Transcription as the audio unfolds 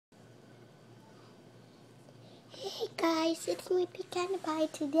guys, it's me Pecan Pie.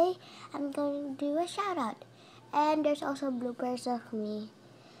 Today I'm going to do a shout out, and there's also bloopers of me.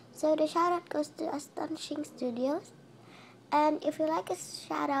 So the shout out goes to Astonishing Studios, and if you like a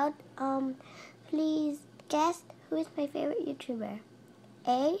shout out, please guess who is my favorite YouTuber.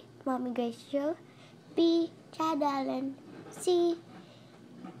 A. Mommy Grace Show. B. Chad Allen. C.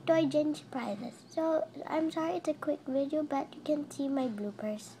 Toy Gen Surprises. So I'm sorry it's a quick video, but you can see my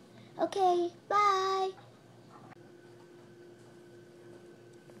bloopers. Okay, bye.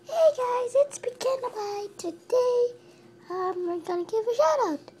 Hey guys, it's Pecan Pie. Today, we're gonna give a shout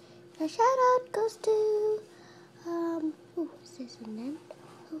out. The shout out goes to, is this a name?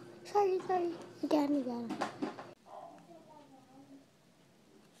 Oh, sorry. Again.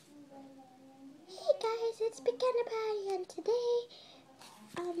 Hey guys, it's Pecan Pie, and today,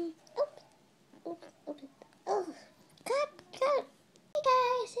 cut. Hey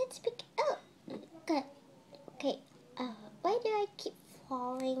guys, it's cut. Okay, why do I keep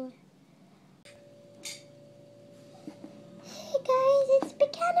falling? Hey guys, it's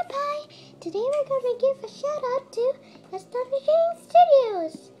Pecan Pie. Today we're gonna give a shout out to Astonishing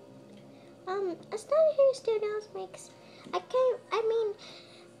Studios. Astonishing Studios makes, I can't